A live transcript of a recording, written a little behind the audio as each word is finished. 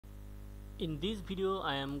In this video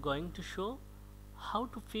I am going to show how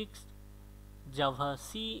to fix Java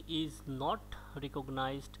C is not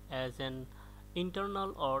recognized as an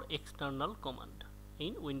internal or external command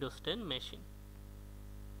in Windows 10 machine.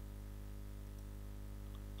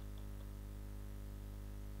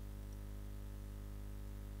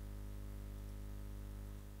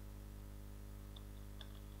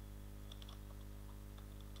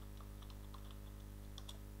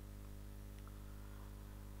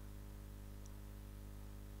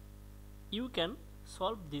 You can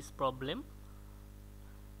solve this problem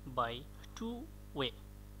by two ways.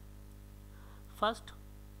 First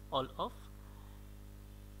of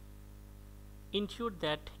ensure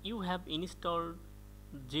that you have installed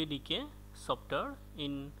JDK software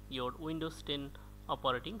in your Windows 10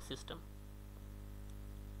 operating system.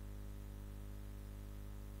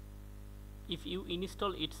 If you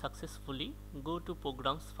install it successfully, go to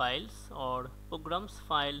Programs Files or Programs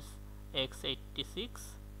Files x86,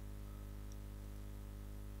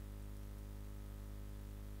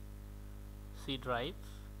 C drive,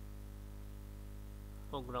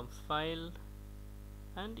 Programs File,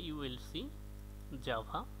 and you will see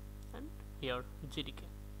Java and here JDK.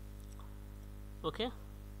 Okay.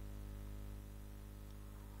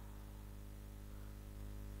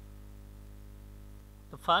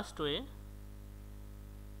 The first way,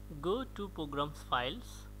 go to Programs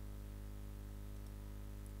Files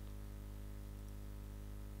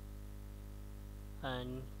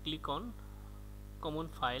and click on Common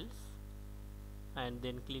Files and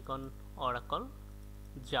then click on Oracle,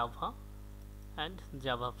 Java and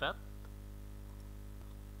javac.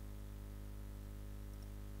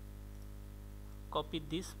 Copy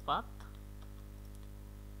this path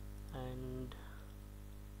and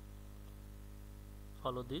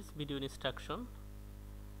follow this video instruction.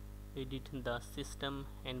 Edit the system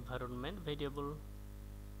environment variable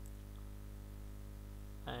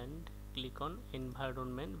and click on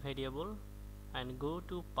environment variable and go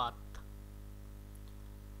to path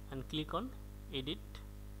and click on edit.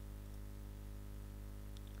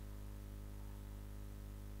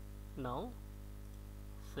 Now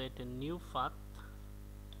set a new path.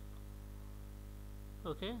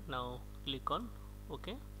 Okay, now click on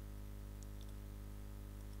OK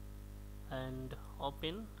and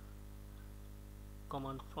open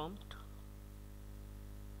command prompt.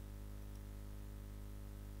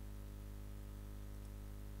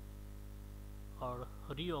 Or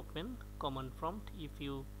reopen command prompt if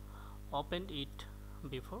you opened it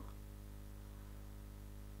before.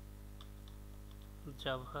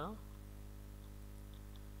 Java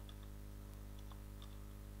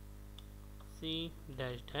C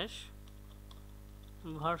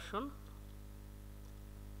version.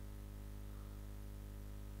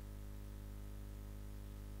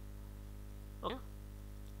 Okay,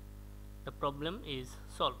 the problem is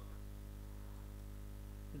solved.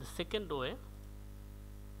 The second way,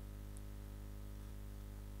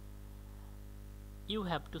 you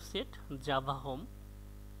have to set Java home.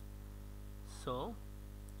 So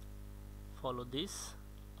follow this.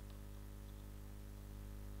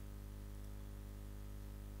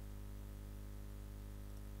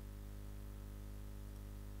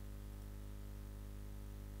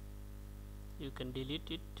 You can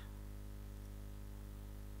delete it.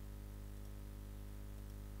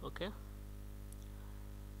 Okay.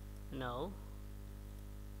 Now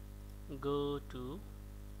go to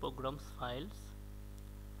Programs Files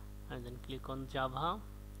and then click on Java.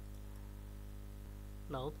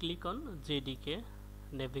 Now click on JDK,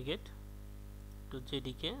 navigate to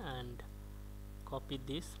JDK and copy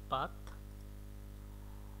this path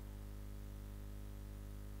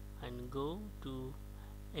and go to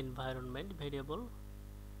environment variable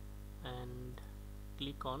and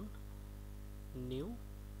click on new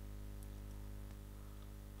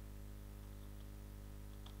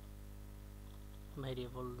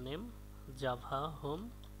variable name Java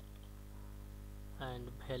home and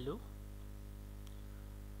value.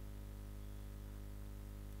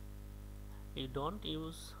 You don't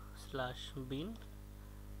use /bin,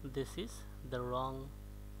 this is the wrong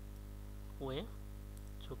way,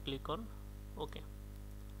 so click on OK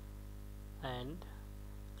and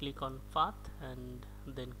click on path and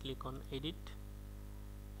then click on edit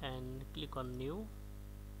and click on new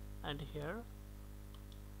and here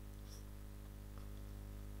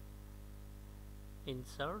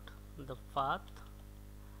insert the path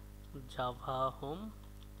Java home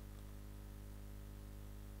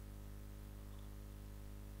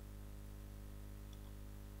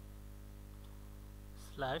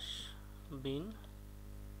 /bin,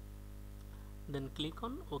 then click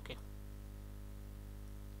on OK.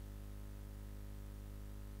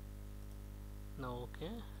 now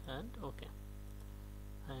okay and okay,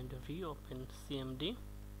 and reopen CMD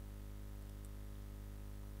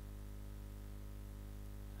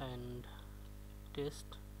and test.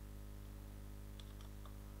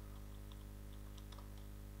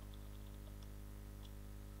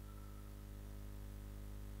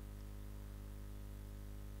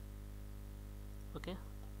 Okay,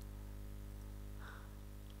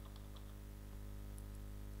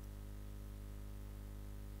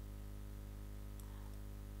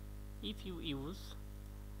 if you use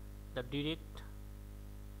the direct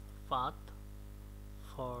path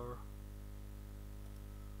for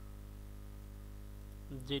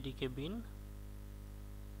JDK bin,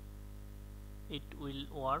 it will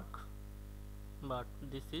work, but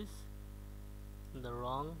this is the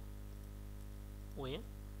wrong way.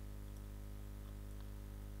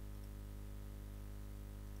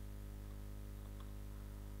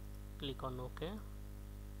 Click on OK,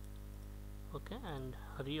 and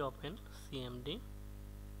reopen CMD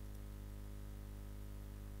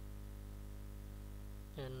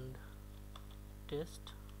and test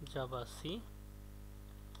javac.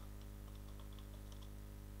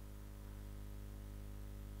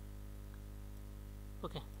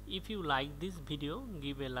 Okay, if you like this video,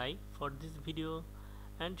 give a like for this video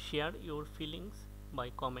and share your feelings by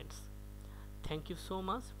comments. Thank you so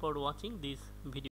much for watching this video.